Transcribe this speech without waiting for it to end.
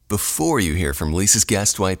Before you hear from Lisa's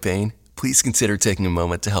guest, Dwight Bain, please consider taking a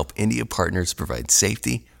moment to help India Partners provide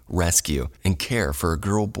safety, rescue, and care for a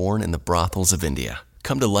girl born in the brothels of India.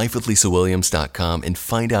 Come to lifewithlisawilliams.com and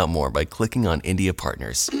find out more by clicking on India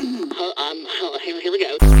Partners. Here we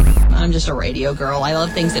go. I'm just a radio girl. I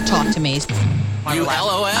love things that talk to me. You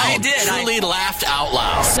LOL. I did. I truly laughed out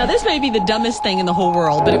loud. Now, this may be the dumbest thing in the whole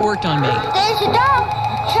world, but it worked on me. There's a dog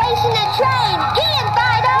chasing a train. Get him,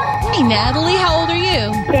 Fido. Hey, Natalie, how old are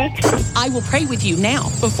you? 6. I will pray with you now.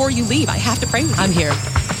 Before you leave, I have to pray with you. I'm here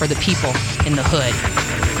for the people in the hood.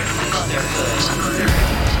 I love their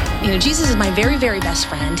hood. You know, Jesus is my very, very best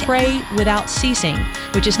friend. Pray without ceasing,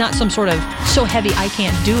 which is not some sort of so heavy I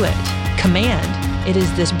can't do it command. It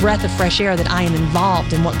is this breath of fresh air that I am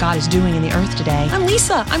involved in what God is doing in the earth today. I'm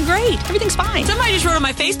Lisa. I'm great. Everything's fine. Somebody just wrote on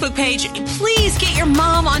my Facebook page, please get your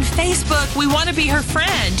mom on Facebook. We want to be her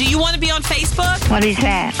friend. Do you want to be on Facebook? What is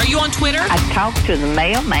that? Are you on Twitter? I talked to the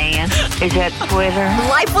mailman. Is that Twitter?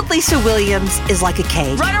 Life with Lisa Williams is like a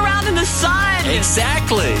cake. Run around in the sun.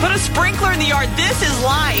 Exactly. Put a sprinkler in the yard. This is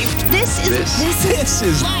life. This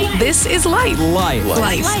is life. This is life. Life.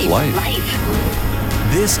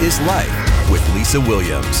 This is Life with Lisa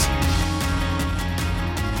Williams.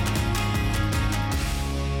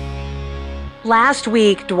 Last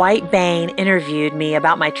week, Dwight Bain interviewed me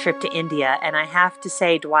about my trip to India, and I have to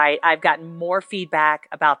say, Dwight, I've gotten more feedback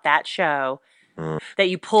about that show, that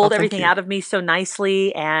you pulled everything out of me so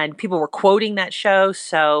nicely, and people were quoting that show,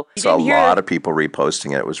 so... So a lot of people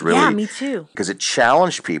reposting it. It was really... Yeah, me too. Because it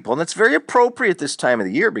challenged people, and it's very appropriate this time of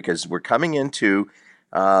the year because we're coming into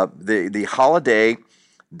the holiday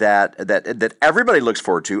that everybody looks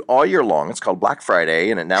forward to all year long. It's called Black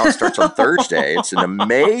Friday, and now it starts on Thursday. It's an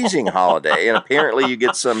amazing holiday, and apparently you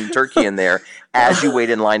get some turkey in there as you wait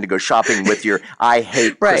in line to go shopping with your I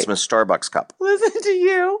Hate Christmas Starbucks cup. Listen to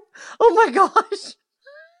you. Oh my gosh.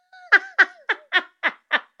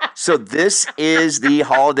 So this is the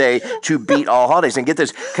holiday to beat all holidays. And get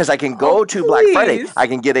this, because I can go to Black Friday, I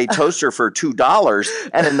can get a toaster for $2.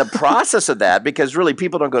 And in the process of that, because really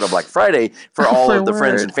people don't go to Black Friday for all of the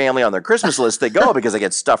friends and family on their Christmas list, they go because they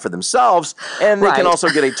get stuff for themselves. And they can also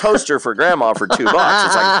get a toaster for grandma for $2. It's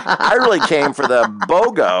like, I really came for the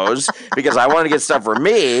BOGOs because I wanted to get stuff for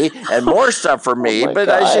me and more stuff for me, but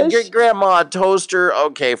I should get grandma a toaster.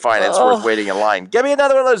 Okay, fine. It's worth waiting in line. Give me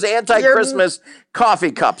another one of those anti-Christmas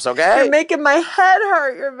coffee cups, okay? You're making my head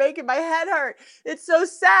hurt. You're making my head hurt. It's so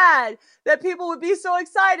sad that people would be so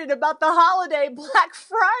excited about the holiday Black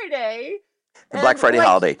Friday. The Black Friday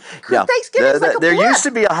holiday. Yeah. Thanksgiving is like a there blip. used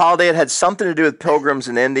to be a holiday that had something to do with pilgrims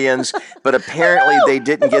and Indians, but apparently they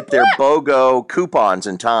didn't get their BOGO coupons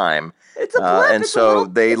in time. It's a blip. And so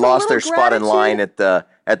they lost their spot in line at the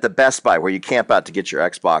Best Buy where you camp out to get your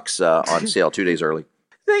Xbox on sale 2 days early.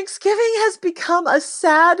 Thanksgiving has become a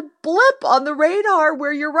sad blip on the radar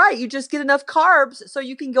where you're right. You just get enough carbs so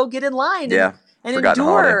you can go get in line and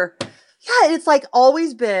endure. Yeah, it's like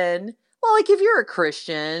always been, well, like if you're a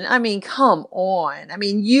Christian, I mean, come on. I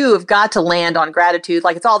mean, you have got to land on gratitude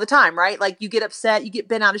like it's all the time, right? Like you get upset, you get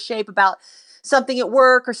bent out of shape about something at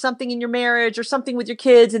work or something in your marriage or something with your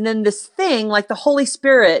kids. And then this thing like the Holy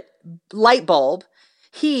Spirit light bulb,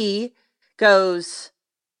 he goes,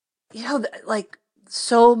 you know, like,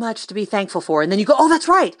 so much to be thankful for. And then you go, oh, that's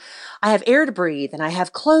right. I have air to breathe and I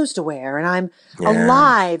have clothes to wear and I'm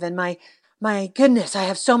alive and my goodness, I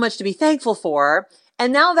have so much to be thankful for.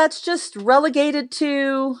 And now that's just relegated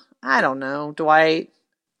to, I don't know, Dwight.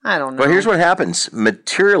 I don't know. Well, here's what happens.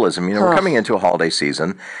 Materialism. You know, we're coming into a holiday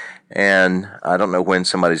season and I don't know when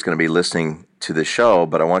somebody's going to be listening to the show,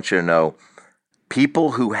 but I want you to know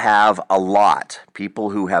people who have a lot, people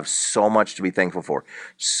who have so much to be thankful for,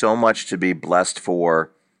 so much to be blessed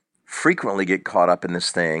for, frequently get caught up in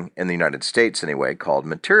this thing, in the United States anyway, called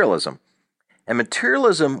materialism. And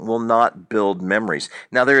materialism will not build memories.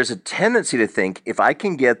 Now, there is a tendency to think, if I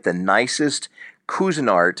can get the nicest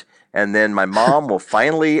Cuisinart, and then my mom will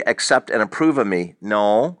finally accept and approve of me.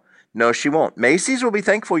 No, she won't. Macy's will be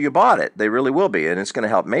thankful you bought it. They really will be, and it's going to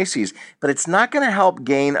help Macy's. But it's not going to help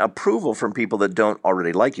gain approval from people that don't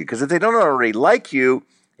already like you. Because if they don't already like you,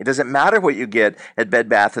 it doesn't matter what you get at Bed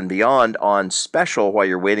Bath & Beyond on special while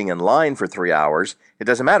you're waiting in line for 3 hours. It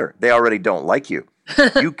doesn't matter. They already don't like you.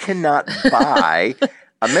 You cannot buy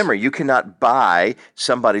a memory. You cannot buy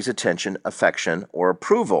somebody's attention, affection, or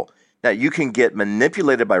approval. Now, you can get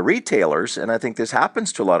manipulated by retailers, and I think this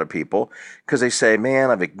happens to a lot of people because they say, man,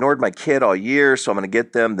 I've ignored my kid all year, so I'm going to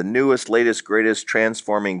get them the newest, latest, greatest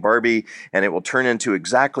transforming Barbie, and it will turn into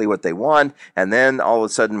exactly what they want, and then all of a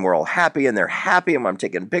sudden we're all happy, and they're happy, and I'm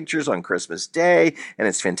taking pictures on Christmas Day, and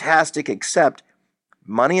it's fantastic, except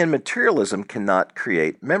money and materialism cannot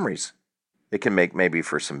create memories. It can make maybe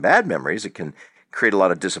for some bad memories. It can create a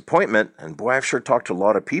lot of disappointment. And boy, I've sure talked to a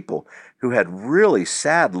lot of people who had really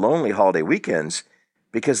sad, lonely holiday weekends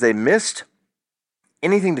because they missed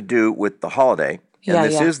anything to do with the holiday. And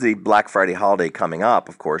this is the Black Friday holiday coming up,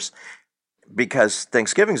 of course, because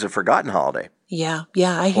Thanksgiving's a forgotten holiday. Yeah,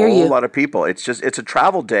 I hear you. A whole lot of people. It's a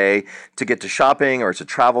travel day to get to shopping, or it's a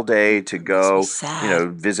travel day to go,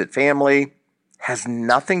 visit family. Has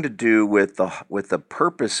nothing to do with the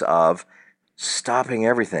purpose of stopping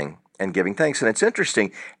everything and giving thanks. And it's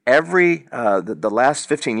interesting. The last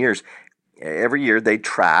 15 years, every year they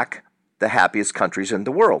track the happiest countries in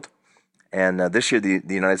the world. And this year the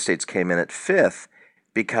United States came in at 5th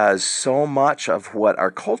because so much of what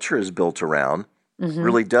our culture is built around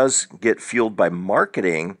really does get fueled by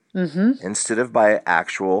marketing instead of by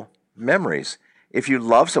actual memories. If you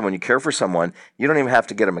love someone, you care for someone, you don't even have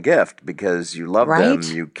to get them a gift because you love them,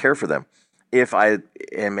 you care for them. If I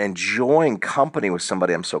am enjoying company with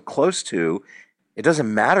somebody I'm so close to, it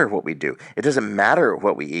doesn't matter what we do. It doesn't matter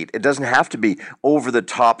what we eat. It doesn't have to be over the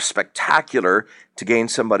top spectacular to gain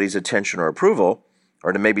somebody's attention or approval,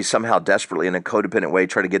 or to maybe somehow desperately in a codependent way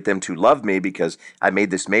try to get them to love me because I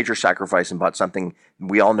made this major sacrifice and bought something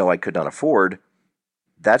we all know I could not afford.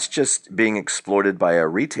 That's just being exploited by a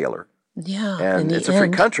retailer. Yeah. And it's a free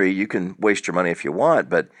country. You can waste your money if you want,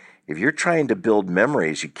 but if you're trying to build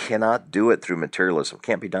memories, you cannot do it through materialism.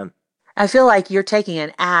 Can't be done. I feel like you're taking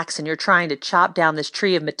an axe and you're trying to chop down this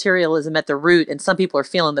tree of materialism at the root, and some people are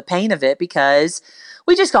feeling the pain of it because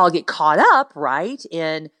we just all get caught up, right,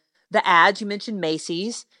 in the ads. You mentioned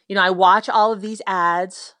Macy's. I watch all of these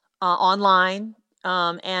ads online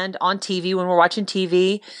and on TV when we're watching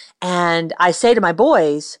TV, and I say to my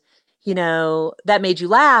boys, that made you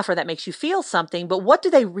laugh or that makes you feel something, but what do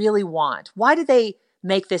they really want? Why did they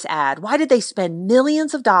make this ad? Why did they spend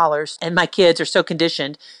millions of dollars? And my kids are so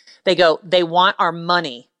conditioned. They go, they want our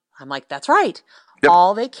money. I'm like, that's right. Yep.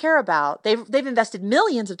 All they care about, they've invested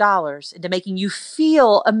millions of dollars into making you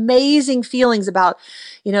feel amazing feelings about,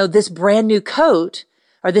 this brand new coat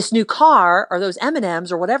or this new car or those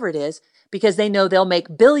M&Ms or whatever it is, because they know they'll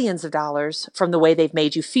make billions of dollars from the way they've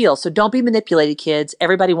made you feel. So don't be manipulated, kids.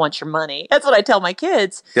 Everybody wants your money. That's what I tell my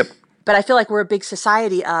kids. Yep. But I feel like we're a big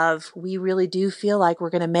society we really do feel like we're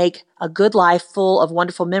going to make a good life full of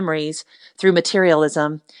wonderful memories through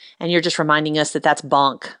materialism. And you're just reminding us that that's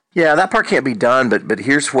bunk. Yeah, that part can't be done, but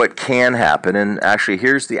here's what can happen. And actually,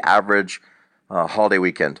 here's the average holiday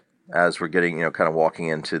weekend as we're getting, kind of walking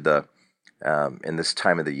into in this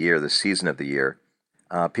time of the year, the season of the year.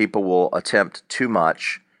 People will attempt too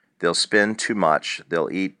much. They'll spend too much. They'll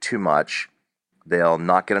eat too much. They'll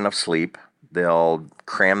not get enough sleep. They'll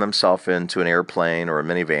cram themselves into an airplane or a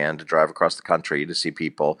minivan to drive across the country to see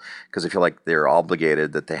people because they feel like they're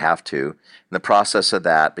obligated, that they have to. In the process of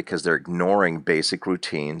that, because they're ignoring basic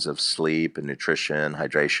routines of sleep and nutrition,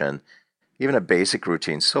 hydration, even a basic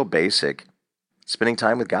routine, so basic, spending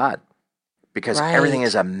time with God, because everything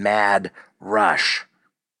is a mad rush.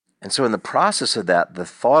 And so in the process of that, the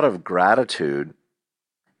thought of gratitude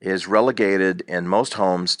is relegated in most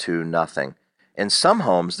homes to nothing. In some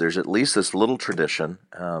homes, there's at least this little tradition.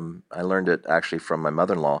 I learned it actually from my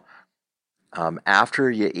mother-in-law. After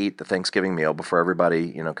you eat the Thanksgiving meal, before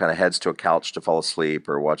everybody, kind of heads to a couch to fall asleep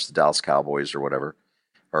or watch the Dallas Cowboys or whatever,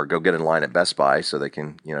 or go get in line at Best Buy so they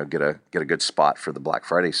can, get a good spot for the Black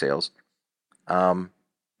Friday sales.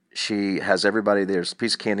 She has everybody, there's a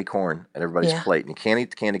piece of candy corn at everybody's plate, and you can't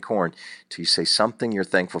eat the candy corn till you say something you're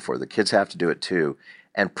thankful for. The kids have to do it too.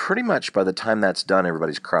 And pretty much by the time that's done,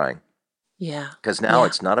 everybody's crying. Yeah. Because now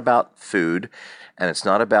it's not about food and it's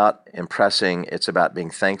not about impressing. It's about being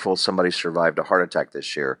thankful somebody survived a heart attack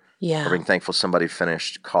this year. Yeah. Or being thankful somebody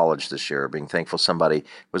finished college this year. Or being thankful somebody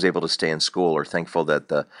was able to stay in school. Or thankful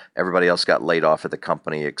that everybody else got laid off at the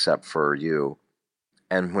company except for you.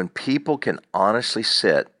 And when people can honestly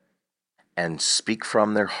sit and speak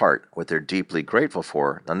from their heart what they're deeply grateful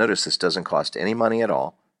for. Now notice this doesn't cost any money at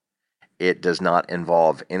all. It does not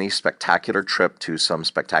involve any spectacular trip to some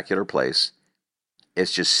spectacular place.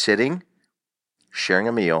 It's just sitting, sharing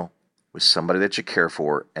a meal with somebody that you care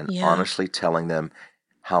for, and honestly telling them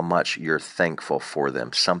how much you're thankful for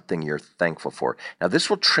them, something you're thankful for. Now, this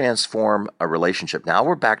will transform a relationship. Now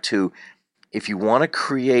we're back to, if you want to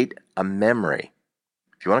create a memory,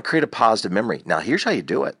 if you want to create a positive memory, now here's how you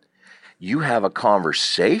do it. You have a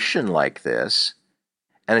conversation like this,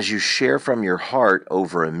 and as you share from your heart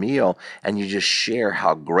over a meal and you just share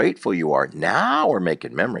how grateful you are, now we're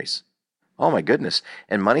making memories. Oh my goodness.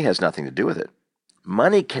 And money has nothing to do with it.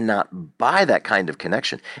 Money cannot buy that kind of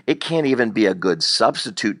connection. It can't even be a good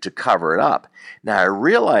substitute to cover it up. Now, I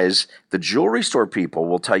realize the jewelry store people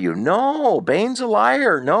will tell you, no, Bane's a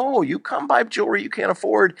liar. No, you come buy jewelry you can't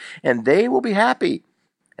afford, and they will be happy.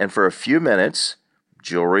 And for a few minutes,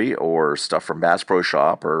 jewelry or stuff from Bass Pro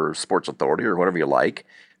Shop or Sports Authority or whatever you like,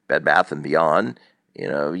 Bed Bath & Beyond,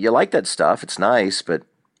 you like that stuff. It's nice, but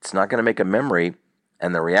it's not going to make a memory.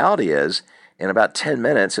 And the reality is, in about 10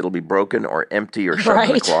 minutes, it'll be broken or empty or shoved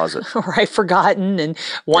in the closet. Right, forgotten and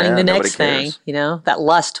wanting the next thing, that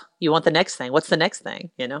lust. You want the next thing. What's the next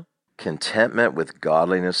thing, Contentment with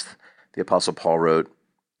godliness, the Apostle Paul wrote,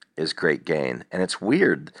 is great gain. And it's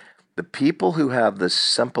weird. The people who have the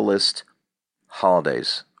simplest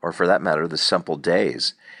holidays, or for that matter, the simple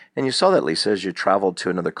days, and you saw that, Lisa, as you traveled to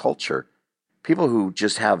another culture, people who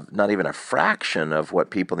just have not even a fraction of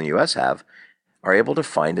what people in the U.S. have, are able to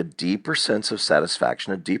find a deeper sense of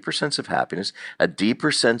satisfaction, a deeper sense of happiness, a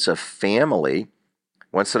deeper sense of family.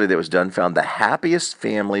 One study that was done found the happiest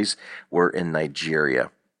families were in Nigeria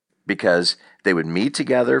because they would meet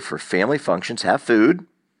together for family functions, have food,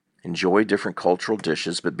 enjoy different cultural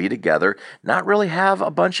dishes, but be together, not really have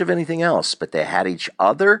a bunch of anything else, but they had each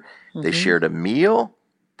other, they shared a meal,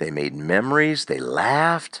 they made memories, they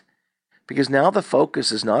laughed, because now the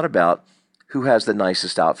focus is not about who has the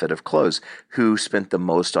nicest outfit of clothes, who spent the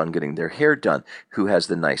most on getting their hair done, who has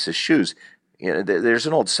the nicest shoes. There's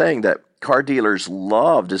an old saying that car dealers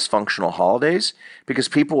love dysfunctional holidays because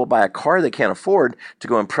people will buy a car they can't afford to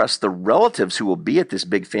go impress the relatives who will be at this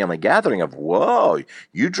big family gathering of, whoa,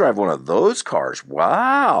 you drive one of those cars,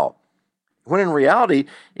 wow. When in reality,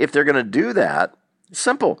 if they're going to do that,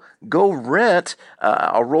 simple. Go rent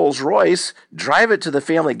a Rolls Royce, drive it to the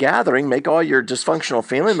family gathering, make all your dysfunctional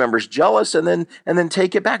family members jealous, and then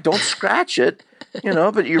take it back. Don't scratch it,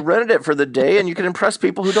 but you rented it for the day, and you can impress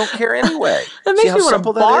people who don't care anyway. It makes me want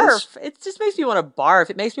to barf. It just makes me want to barf.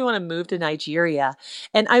 It makes me want to move to Nigeria,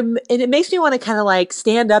 and it makes me want to kind of like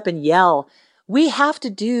stand up and yell. We have to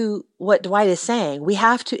do what Dwight is saying. We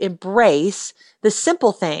have to embrace the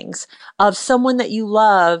simple things of someone that you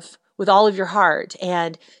love with all of your heart,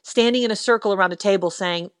 and standing in a circle around a table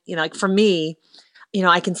saying, like for me,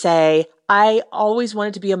 I can say, I always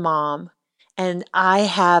wanted to be a mom, and I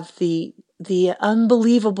have the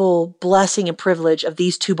unbelievable blessing and privilege of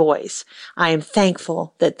these two boys. I am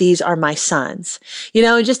thankful that these are my sons,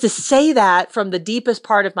 and just to say that from the deepest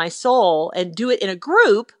part of my soul and do it in a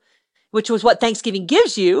group, which was what Thanksgiving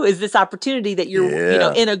gives you, is this opportunity that you're,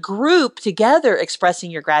 in a group together expressing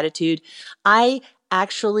your gratitude. I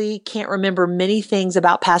actually can't remember many things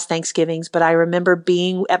about past Thanksgivings, but I remember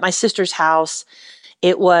being at my sister's house.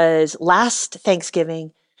 It was last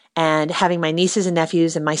Thanksgiving, and having my nieces and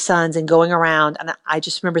nephews and my sons and going around. And I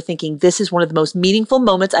just remember thinking, this is one of the most meaningful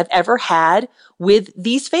moments I've ever had with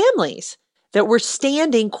these families, that we're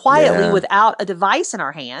standing quietly without a device in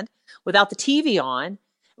our hand, without the TV on,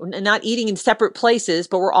 and not eating in separate places,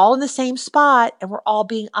 but we're all in the same spot, and we're all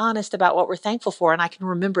being honest about what we're thankful for. And I can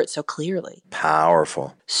remember it so clearly.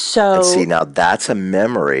 Powerful. So, and see, now that's a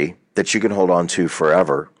memory that you can hold on to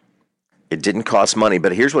forever. It didn't cost money,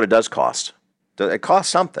 but here's what it does cost. It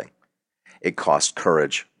costs something. It costs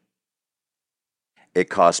courage. It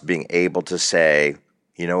costs being able to say,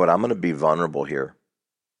 you know what, I'm going to be vulnerable here.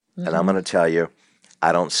 And I'm going to tell you,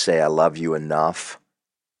 I don't say I love you enough,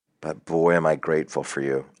 but boy, am I grateful for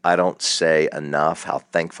you. I don't say enough how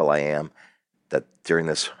thankful I am that during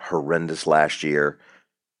this horrendous last year,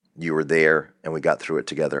 you were there and we got through it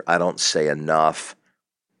together. I don't say enough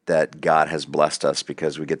that God has blessed us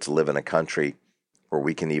because we get to live in a country where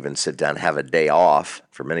we can even sit down and have a day off.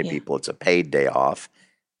 For many people, it's a paid day off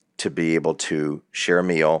to be able to share a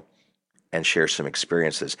meal and share some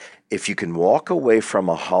experiences. If you can walk away from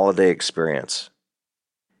a holiday experience,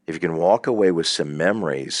 if you can walk away with some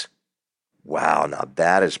memories, wow, now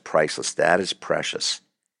that is priceless. That is precious.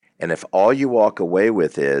 And if all you walk away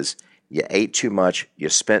with is you ate too much, you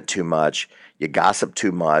spent too much, you gossiped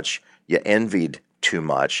too much, you envied too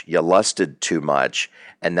much, you lusted too much,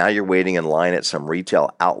 and now you're waiting in line at some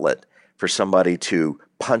retail outlet for somebody to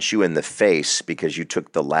punch you in the face because you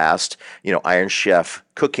took the last, Iron Chef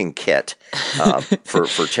cooking kit for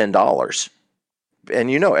 $10.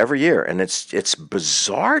 And every year, and it's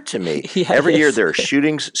bizarre to me. Every year there are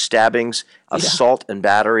shootings, stabbings, assault and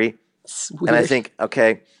battery. And I think,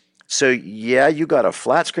 okay, so you got a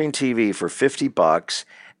flat screen TV for $50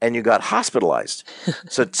 and you got hospitalized.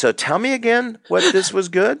 So tell me again what this was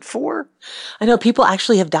good for. I know people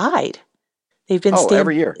actually have died. They've been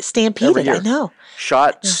every year. Stampeded. Every year. I know.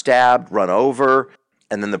 Shot, stabbed, run over.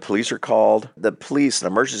 And then the police are called. The police and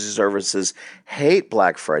emergency services hate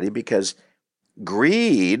Black Friday because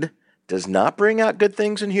greed does not bring out good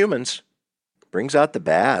things in humans. It brings out the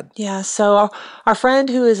bad. Yeah. So our friend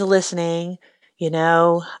who is listening,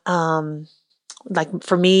 like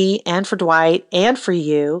for me and for Dwight and for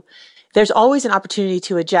you, there's always an opportunity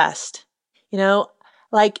to adjust.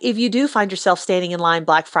 Like if you do find yourself standing in line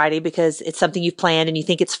Black Friday because it's something you've planned and you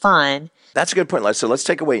think it's fun. That's a good point. So let's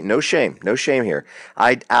take away no shame here.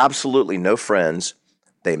 I absolutely know friends.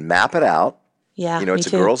 They map it out. Yeah, it's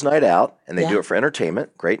a girls' night out, and they do it for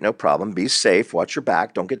entertainment. Great, no problem. Be safe. Watch your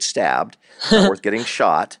back. Don't get stabbed. It's not worth getting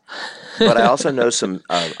shot. But I also know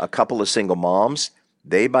a couple of single moms.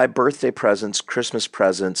 They buy birthday presents, Christmas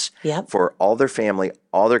presents for all their family,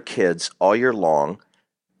 all their kids, all year long.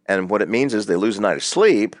 And what it means is they lose a night of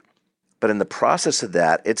sleep, but in the process of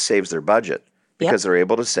that, it saves their budget because they're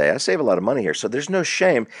able to say, I save a lot of money here. So there's no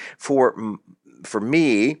shame for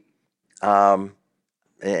me.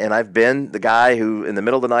 And I've been the guy who in the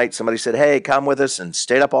middle of the night, somebody said, hey, come with us, and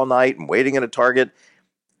stayed up all night and waiting at a Target.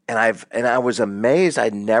 And I was amazed.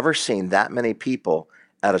 I'd never seen that many people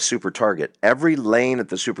at a Super Target. Every lane at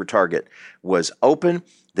the Super Target was open.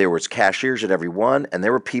 There was cashiers at every one, and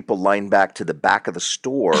there were people lined back to the back of the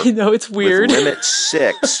store. It's weird. With limit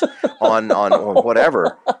 6 on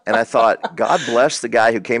whatever. And I thought, God bless the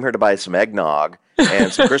guy who came here to buy some eggnog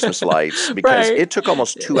and some Christmas lights, because it took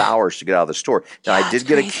almost 2 hours to get out of the store. Now, I did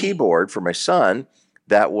get a keyboard for my son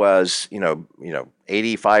that was,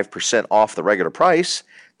 85% off the regular price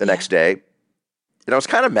the next day. And I was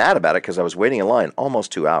kind of mad about it because I was waiting in line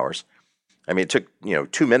almost 2 hours. I mean, it took,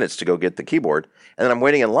 2 minutes to go get the keyboard. And then I'm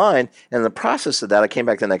waiting in line. And in the process of that, I came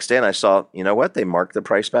back the next day and I saw, they marked the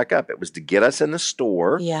price back up. It was to get us in the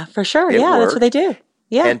store. Yeah, for sure. Yeah, that's what they do.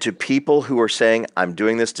 Yeah. And to people who are saying, I'm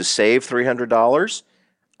doing this to save $300,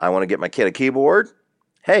 I want to get my kid a keyboard.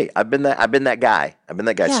 Hey, I've been that guy.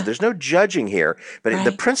 Yeah. So there's no judging here. But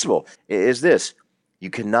the principle is this. You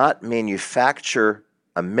cannot manufacture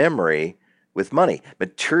a memory with money.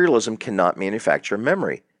 Materialism cannot manufacture a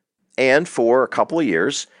memory. And for a couple of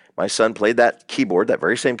years, my son played that keyboard, that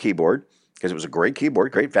very same keyboard, because it was a great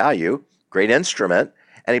keyboard, great value, great instrument.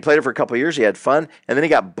 And he played it for a couple of years. He had fun. And then he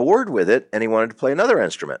got bored with it and he wanted to play another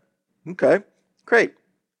instrument. Okay, great.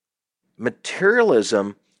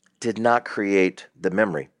 Materialism did not create the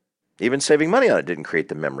memory. Even saving money on it didn't create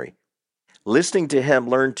the memory. Listening to him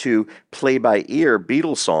learn to play by ear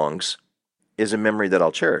Beatles songs is a memory that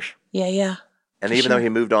I'll cherish. Yeah. And even though he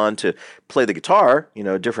moved on to play the guitar,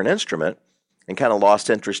 a different instrument, and kind of lost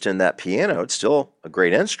interest in that piano, it's still a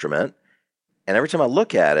great instrument. And every time I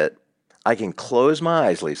look at it, I can close my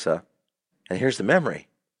eyes, Lisa, and here's the memory.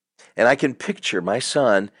 And I can picture my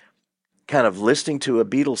son kind of listening to a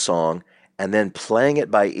Beatles song and then playing it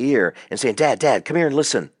by ear and saying, Dad, come here and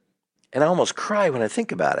listen. And I almost cry when I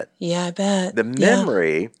think about it. Yeah, I bet. The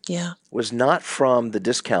memory was not from the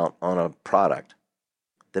discount on a product.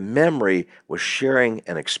 The memory was sharing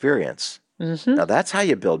an experience. Mm-hmm. Now, that's how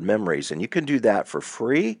you build memories. And you can do that for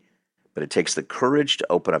free, but it takes the courage to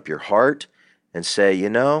open up your heart and say,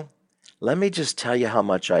 let me just tell you how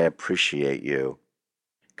much I appreciate you.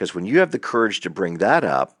 Because when you have the courage to bring that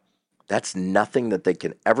up, that's nothing that they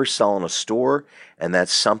can ever sell in a store, and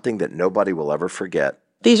that's something that nobody will ever forget.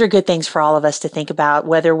 These are good things for all of us to think about,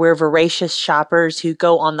 whether we're voracious shoppers who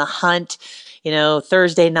go on the hunt,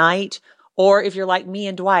 Thursday night, or if you're like me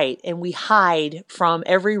and Dwight and we hide from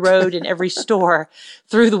every road and every store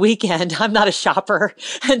through the weekend. I'm not a shopper.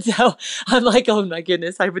 And so I'm like, oh my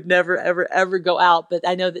goodness, I would never, ever, ever go out. But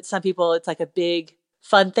I know that some people, it's like a big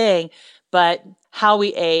fun thing. But how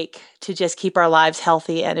we ache to just keep our lives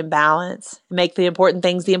healthy and in balance, make the important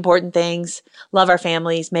things, love our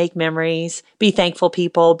families, make memories, be thankful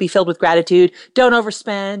people, be filled with gratitude, don't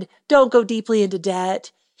overspend, don't go deeply into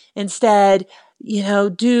debt. Instead,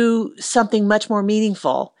 do something much more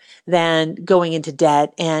meaningful than going into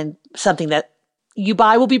debt, and something that you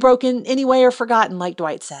buy will be broken anyway or forgotten, like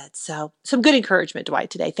Dwight said. So some good encouragement, Dwight,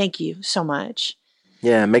 today. Thank you so much.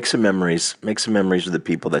 Yeah, make some memories. Make some memories with the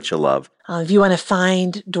people that you love. If you want to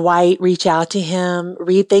find Dwight, reach out to him,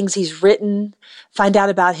 read things he's written, find out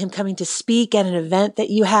about him coming to speak at an event that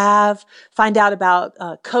you have, find out about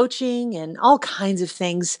coaching and all kinds of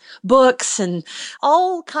things, books and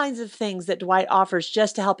all kinds of things that Dwight offers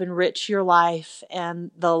just to help enrich your life and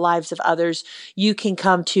the lives of others. You can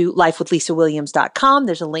come to lifewithlisawilliams.com.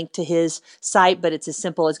 There's a link to his site, but it's as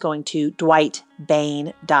simple as going to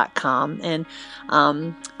dwightbain.com. And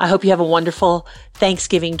I hope you have a wonderful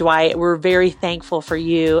Thanksgiving, Dwight. We're very thankful for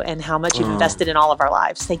you and how much you've invested in all of our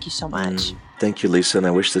lives. Thank you so much. Thank you, Lisa, and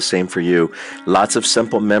I wish the same for you. Lots of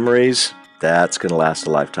simple memories. That's going to last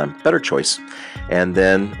a lifetime. Better choice. And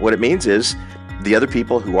then what it means is the other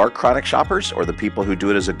people who are chronic shoppers or the people who do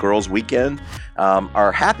it as a girls' weekend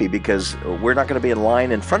are happy because we're not going to be in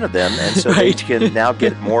line in front of them, and so they can now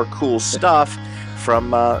get more cool stuff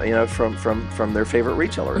from their favorite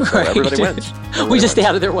retailer. So everybody wins. We just stay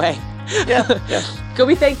out of their way. Yeah. Go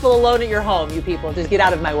be thankful alone at your home, you people. Just get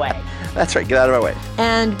out of my way. That's right. Get out of my way.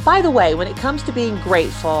 And by the way, when it comes to being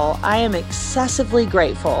grateful, I am excessively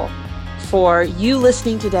grateful for you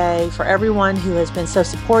listening today, for everyone who has been so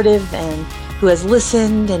supportive and who has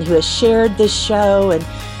listened and who has shared this show, and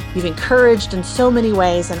you've encouraged in so many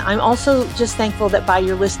ways. And I'm also just thankful that by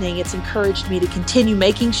your listening, it's encouraged me to continue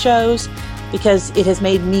making shows because it has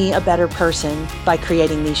made me a better person by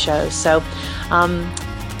creating these shows. So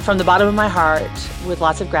from the bottom of my heart, with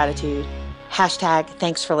lots of gratitude,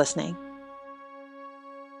 #thanks for listening.